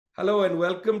Hello and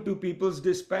welcome to People's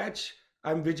Dispatch.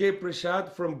 I'm Vijay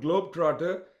Prashad from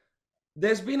Globetrotter.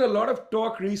 There's been a lot of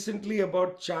talk recently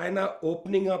about China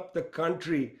opening up the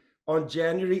country on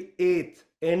January 8th,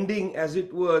 ending, as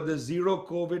it were, the zero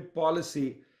COVID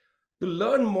policy. To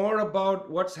learn more about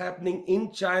what's happening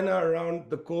in China around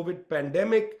the COVID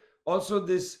pandemic, also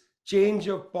this change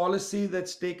of policy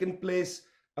that's taken place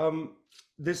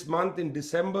this month in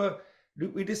December,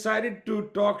 we decided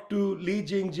to talk to Li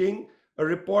Jingjing, a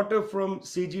reporter from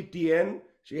CGTN.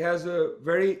 She has a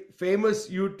very famous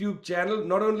YouTube channel,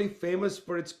 not only famous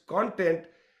for its content,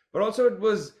 but also it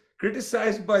was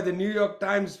criticized by the New York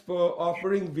Times for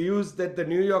offering views that the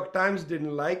New York Times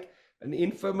didn't like, an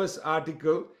infamous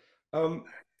article. Um,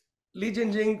 Li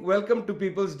Jingjing, welcome to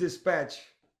People's Dispatch.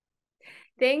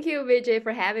 Thank you, Vijay,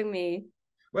 for having me.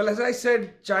 Well, as I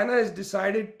said, China has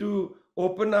decided to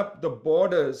open up the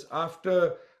borders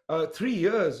after 3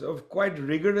 years of quite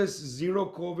rigorous zero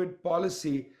COVID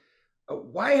policy.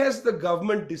 Why has the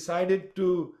government decided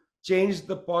to change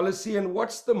the policy, and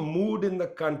what's the mood in the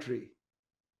country?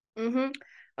 Mm-hmm.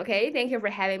 Okay, thank you for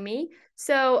having me.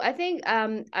 So I think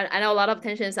I know a lot of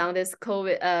tensions on this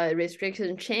COVID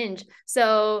restriction change.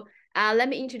 So let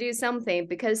me introduce something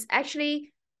because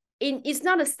actually it's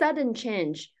not a sudden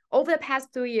change. Over the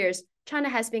past 2 years, China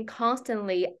has been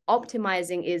constantly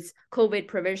optimizing its COVID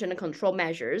prevention and control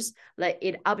measures. Like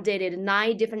it updated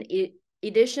 9 different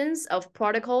editions of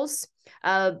protocols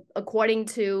according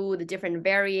to the different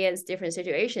variants, different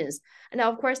situations. And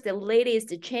of course, the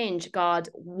latest change got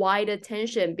wide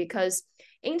attention because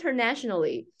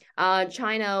internationally,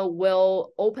 China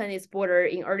will open its border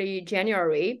in early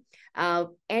January, and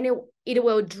it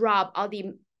will drop all the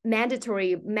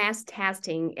mandatory mass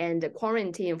testing and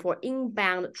quarantine for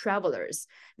inbound travelers.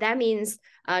 That means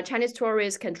Chinese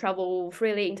tourists can travel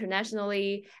freely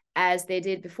internationally as they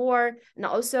did before, and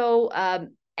also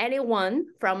anyone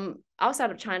from outside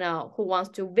of China who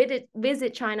wants to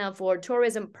visit China for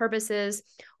tourism purposes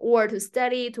or to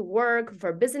study, to work,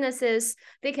 for businesses,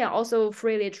 they can also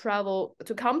freely travel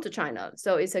to come to China.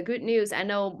 So it's a good news. I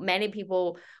know many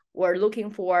people were looking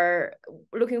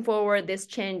forward this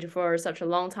change for such a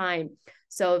long time.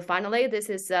 So finally, this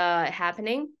is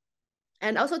happening.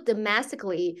 And also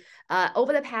domestically,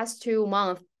 over the past 2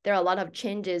 months, there are a lot of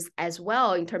changes as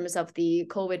well in terms of the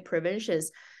COVID preventions.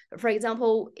 For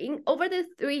example, in over the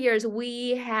 3 years,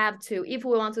 we have to, if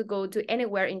we want to go to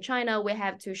anywhere in China, we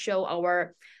have to show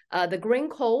our the green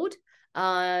code,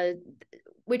 uh,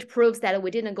 which proves that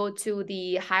we didn't go to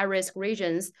the high risk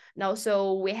regions. And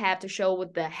also we have to show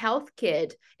the health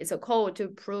kit. It's a code to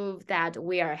prove that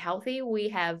we are healthy.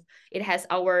 It has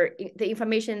the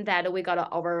information that we got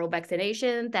our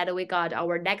vaccination, that we got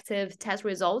our negative test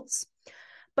results.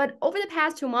 But over the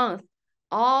past 2 months,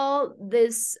 all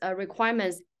these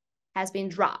requirements has been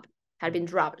dropped had been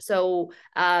dropped. So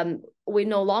we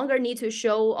no longer need to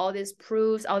show all these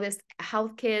proofs, all these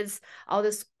health kits, all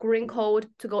this green code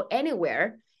to go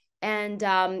anywhere. And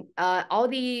all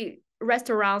the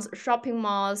restaurants, shopping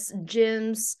malls,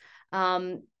 gyms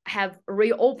have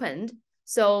reopened.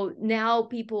 So now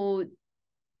people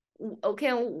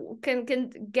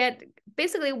can get,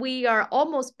 basically we are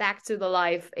almost back to the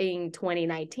life in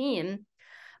 2019.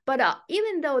 But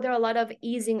even though there are a lot of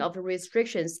easing of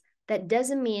restrictions, that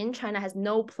doesn't mean China has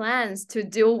no plans to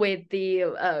deal with the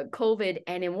COVID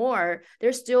anymore.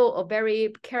 There's still a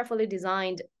very carefully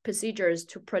designed procedures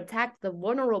to protect the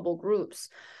vulnerable groups.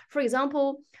 For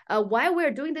example, why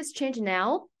we're doing this change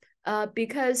now,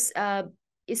 because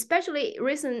especially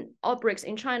recent outbreaks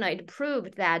in China, it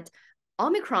proved that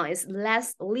Omicron is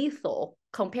less lethal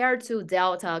compared to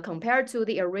Delta, compared to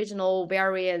the original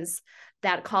variants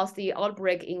that caused the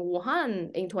outbreak in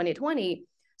Wuhan in 2020.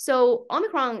 So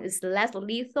Omicron is less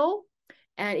lethal,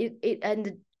 and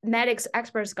and medics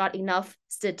experts got enough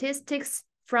statistics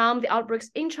from the outbreaks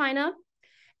in China.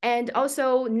 And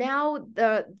also now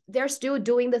they're still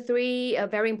doing the three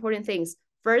very important things.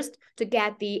 First, to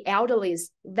get the elderly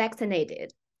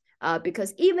vaccinated,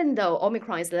 because even though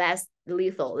Omicron is less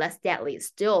lethal, less deadly,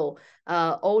 still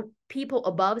old people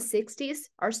above 60s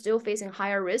are still facing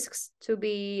higher risks to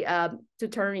be to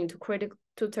turn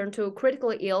to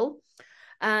critically ill.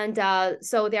 And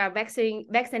so they are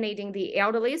vaccinating the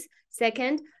elderly.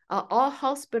 Second, all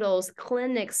hospitals,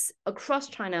 clinics across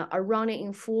China are running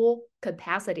in full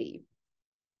capacity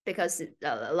because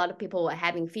a lot of people are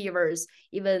having fevers,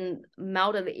 even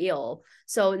mildly ill.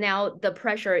 So now the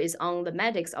pressure is on the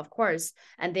medics, of course,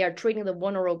 and they are treating the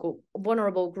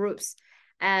vulnerable groups.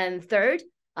 And third,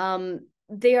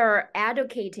 they are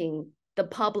educating the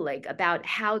public about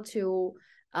how to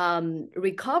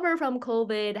recover from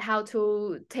COVID, how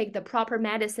to take the proper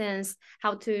medicines,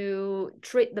 how to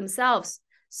treat themselves.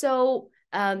 So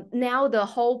now the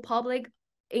whole public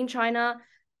in China,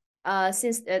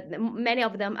 since many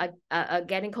of them are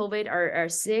getting COVID, are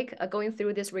sick, are going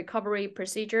through this recovery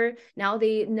procedure. Now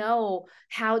they know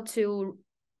how to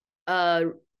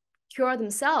cure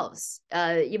themselves,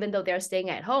 even though they're staying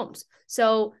at homes.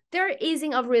 So there are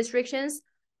easing of restrictions,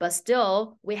 but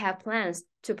still we have plans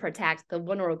to protect the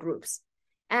vulnerable groups.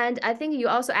 And I think you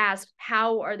also asked,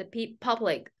 how are the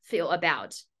public feel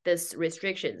about these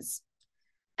restrictions?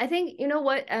 I think, you know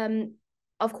what,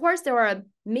 of course, there are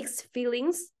mixed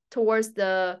feelings towards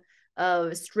the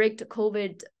strict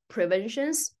COVID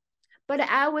preventions, but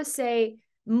I would say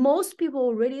most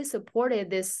people really supported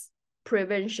this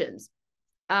preventions,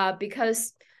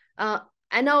 because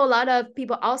I know a lot of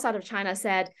people outside of China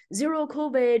said zero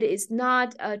COVID is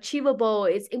not achievable.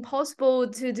 It's impossible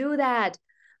to do that.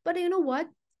 But you know what?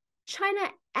 China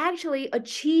actually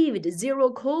achieved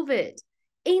zero COVID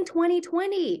in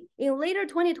 2020. In later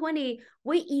 2020,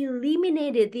 we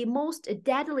eliminated the most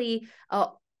deadly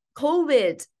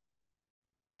COVID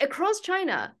across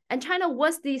China, and China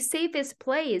was the safest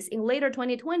place in later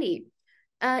 2020.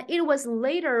 It was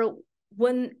later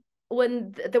when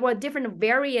there were different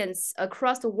variants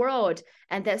across the world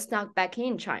and that snuck back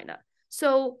in China.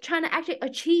 So China actually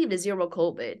achieved zero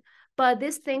COVID, but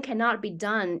this thing cannot be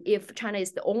done if China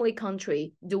is the only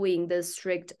country doing the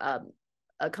strict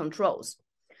controls.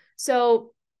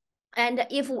 So, and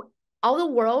if all the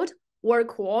world were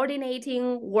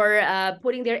coordinating, were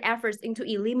putting their efforts into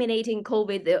eliminating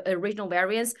COVID, the original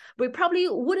variants, we probably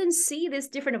wouldn't see these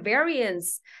different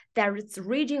variants that's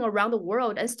raging around the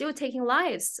world and still taking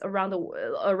lives around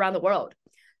the world.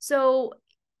 So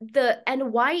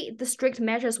why the strict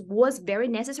measures was very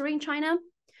necessary in China.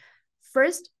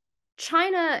 First,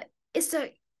 China is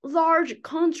a large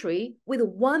country with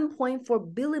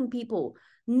 1.4 billion people.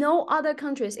 No other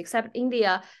countries except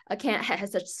India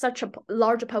has such a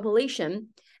large population.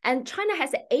 And China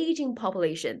has an aging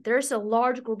population. There's a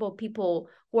large group of people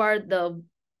who are the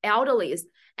elderly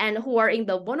and who are in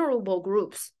the vulnerable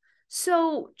groups.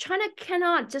 So China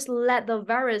cannot just let the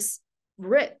virus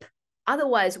rip.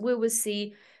 Otherwise, we will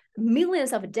see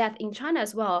millions of deaths in China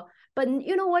as well. But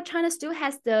you know what? China still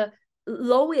has the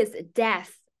lowest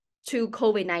death to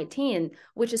COVID-19,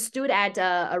 which stood at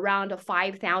around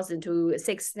 5,000 to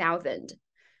 6,000.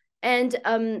 And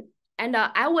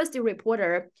I was the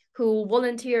reporter who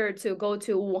volunteered to go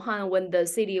to Wuhan when the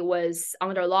city was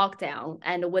under lockdown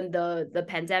and when the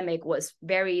pandemic was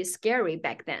very scary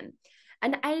back then.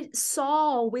 And I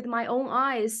saw with my own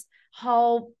eyes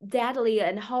how deadly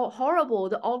and how horrible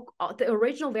the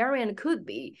original variant could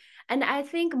be. And I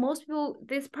think most people,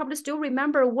 this probably still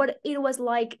remember what it was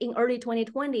like in early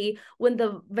 2020 when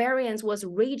the variants was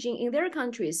raging in their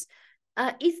countries.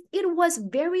 It was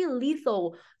very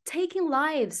lethal, taking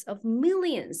lives of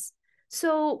millions.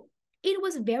 So it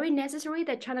was very necessary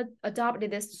that China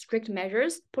adopted these strict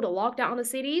measures, put a lockdown on the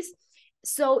cities.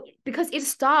 So because it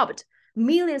stopped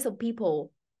millions of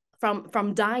people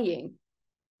from dying.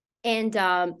 And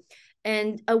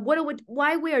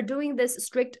why we are doing this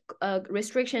strict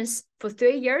restrictions for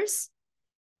 3 years?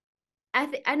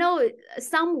 I know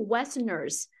some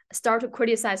Westerners start to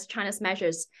criticize China's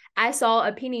measures. I saw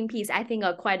an opinion piece, I think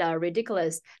quite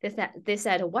ridiculous. They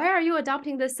said, why are you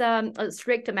adopting this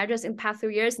strict measures in past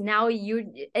 3 years? Now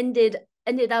you ended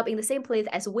up in the same place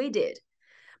as we did.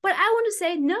 But I want to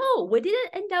say, no, we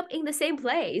didn't end up in the same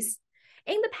place.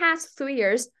 In the past 3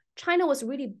 years, China was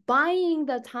really buying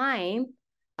the time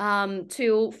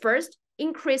to first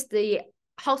increase the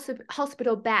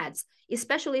hospital beds,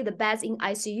 especially the beds in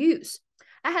ICUs.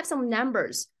 I have some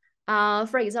numbers.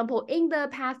 For example, in the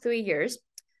past 3 years,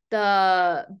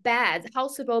 the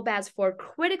hospital beds for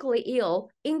critically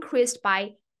ill increased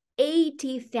by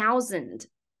 80,000.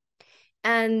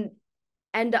 And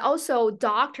also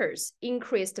doctors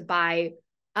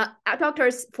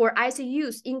for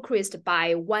ICUs increased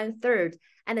by 1/3,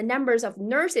 and the numbers of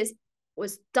nurses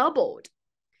was doubled.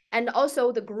 And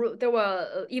also there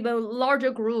were even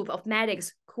larger group of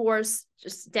medics who were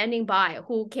just standing by,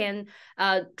 who can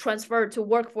transfer to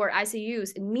work for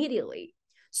ICUs immediately.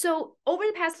 So over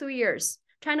the past 3 years,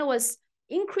 China was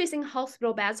increasing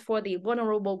hospital beds for the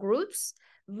vulnerable groups,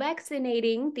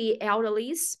 vaccinating the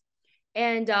elderlies,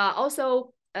 and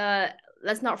also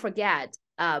let's not forget,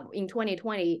 in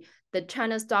 2020, the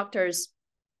China's doctors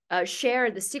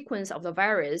shared the sequence of the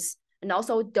virus and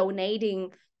also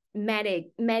donating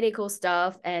medical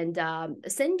stuff and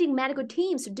sending medical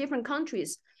teams to different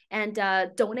countries. and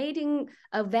donating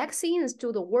vaccines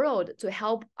to the world to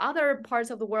help other parts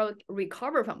of the world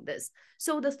recover from this.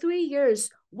 So the 3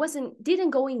 years didn't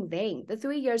go in vain. The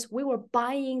 3 years we were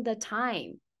buying the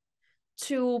time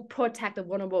to protect the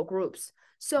vulnerable groups.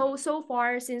 So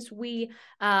far, since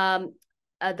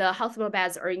the hospital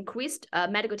beds are increased,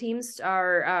 medical teams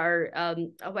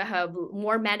we have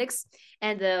more medics,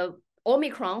 and the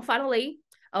Omicron finally,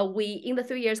 we in the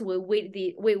 3 years we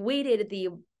waited the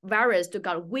virus to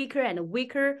get weaker and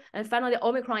weaker, and finally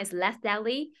Omicron is less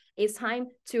deadly. It's time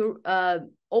to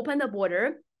open the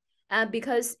border,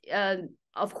 because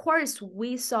of course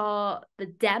we saw the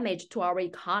damage to our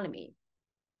economy.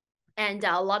 And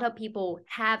a lot of people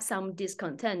have some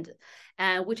discontent,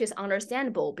 which is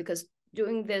understandable, because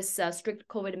doing this strict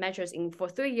COVID measures for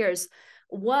 3 years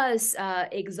was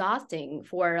exhausting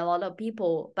for a lot of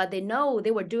people. But they know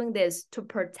they were doing this to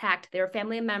protect their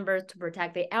family members, to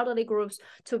protect the elderly groups,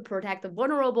 to protect the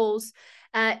vulnerables,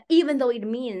 even though it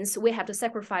means we have to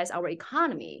sacrifice our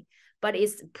economy. But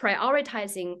it's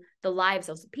prioritizing the lives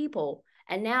of the people.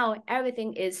 And now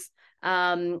everything is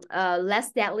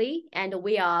less deadly, and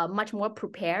we are much more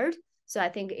prepared. So I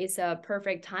think it's a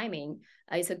perfect timing.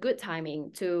 It's a good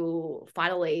timing to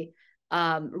finally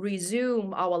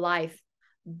resume our life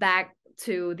back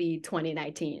to the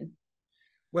 2019.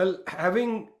 Well,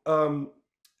 having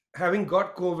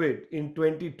got COVID in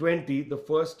 2020, the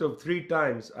first of three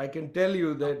times, I can tell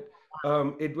you that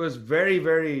it was very,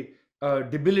 very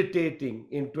debilitating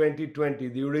in 2020,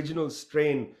 the original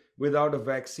strain without a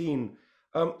vaccine.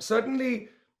 Certainly,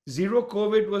 zero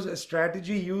COVID was a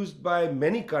strategy used by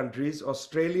many countries,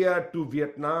 Australia to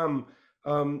Vietnam,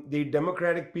 the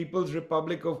Democratic People's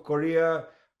Republic of Korea,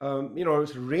 a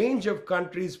range of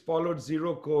countries followed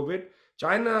zero COVID.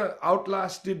 China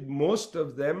outlasted most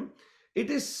of them.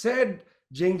 It is said,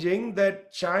 Jingjing,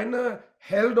 that China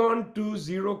held on to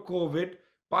zero COVID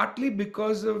partly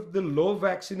because of the low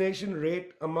vaccination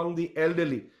rate among the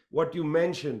elderly, what you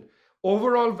mentioned.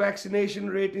 Overall vaccination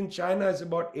rate in China is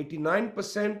about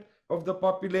 89% of the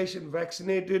population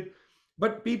vaccinated,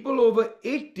 but people over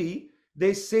 80,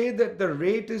 they say that the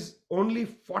rate is only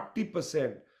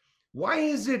 40%. Why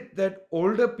is it that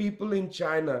older people in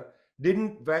China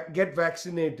didn't get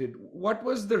vaccinated? What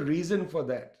was the reason for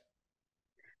that?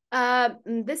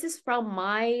 This is from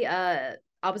my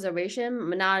observation.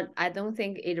 Not, I don't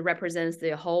think it represents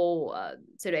the whole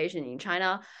situation in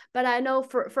China. But I know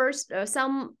first,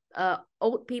 some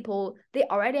old people, they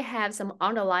already have some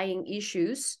underlying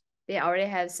issues. They already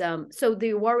have some, so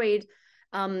they worried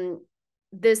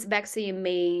this vaccine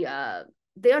may.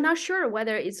 They are not sure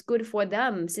whether it's good for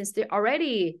them, since they're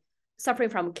already suffering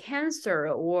from cancer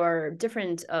or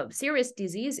different serious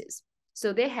diseases.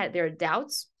 So they had their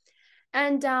doubts.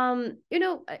 And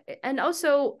and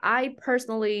also I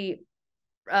personally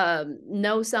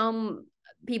know some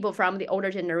people from the older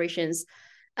generations.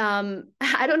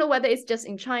 I don't know whether it's just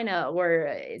in China or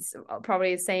it's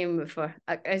probably the same for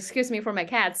excuse me for my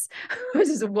cats who's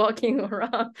just walking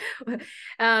around.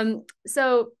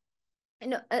 So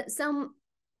some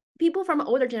people from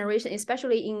older generation,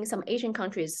 especially in some Asian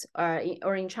countries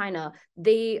or in China,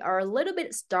 they are a little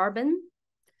bit stubborn,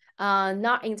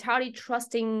 not entirely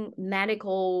trusting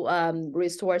medical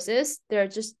resources. They're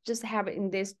just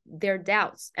having their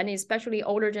doubts, and especially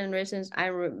older generations. I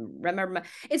remember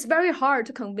it's very hard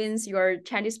to convince your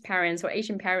Chinese parents or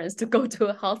Asian parents to go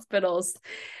to hospitals,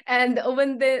 and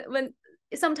when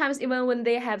sometimes even when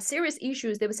they have serious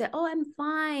issues, they would say, "Oh, I'm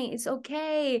fine. It's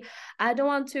okay. I don't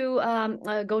want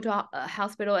to go to a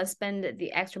hospital and spend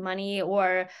the extra money,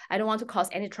 or I don't want to cause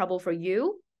any trouble for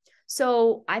you."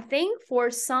 So I think for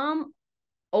some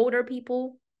older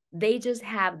people, they just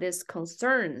have these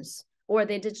concerns, or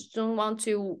they just don't want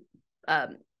to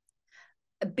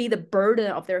be the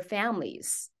burden of their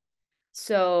families.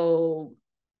 So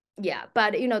yeah,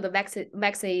 but the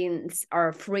vaccines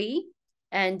are free,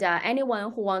 and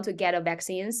anyone who wants to get a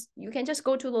vaccines, you can just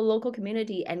go to the local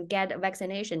community and get a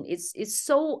vaccination. It's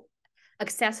so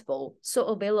accessible, so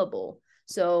available.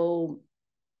 So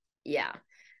yeah,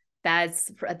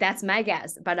 that's my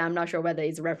guess, but I'm not sure whether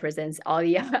it represents all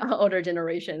the older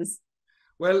generations.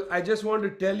 Well, I just want to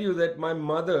tell you that my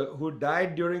mother, who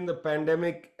died during the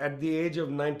pandemic at the age of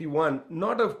 91,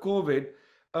 not of COVID,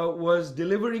 was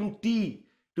delivering tea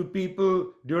to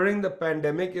people during the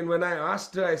pandemic. And when I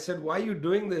asked her, I said, "Why are you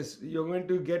doing this? You're going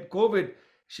to get COVID."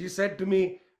 She said to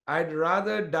me, "I'd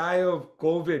rather die of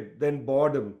COVID than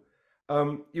boredom."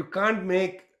 You can't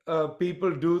make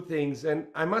people do things. And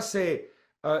I must say,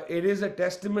 it is a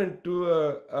testament to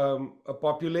a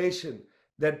population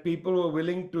that people were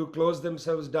willing to close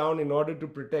themselves down in order to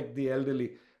protect the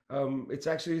elderly. It's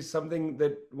actually something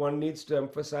that one needs to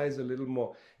emphasize a little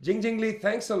more. Jingjing Li,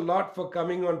 thanks a lot for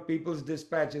coming on People's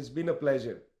Dispatch. It's been a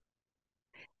pleasure.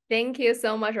 Thank you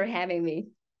so much for having me.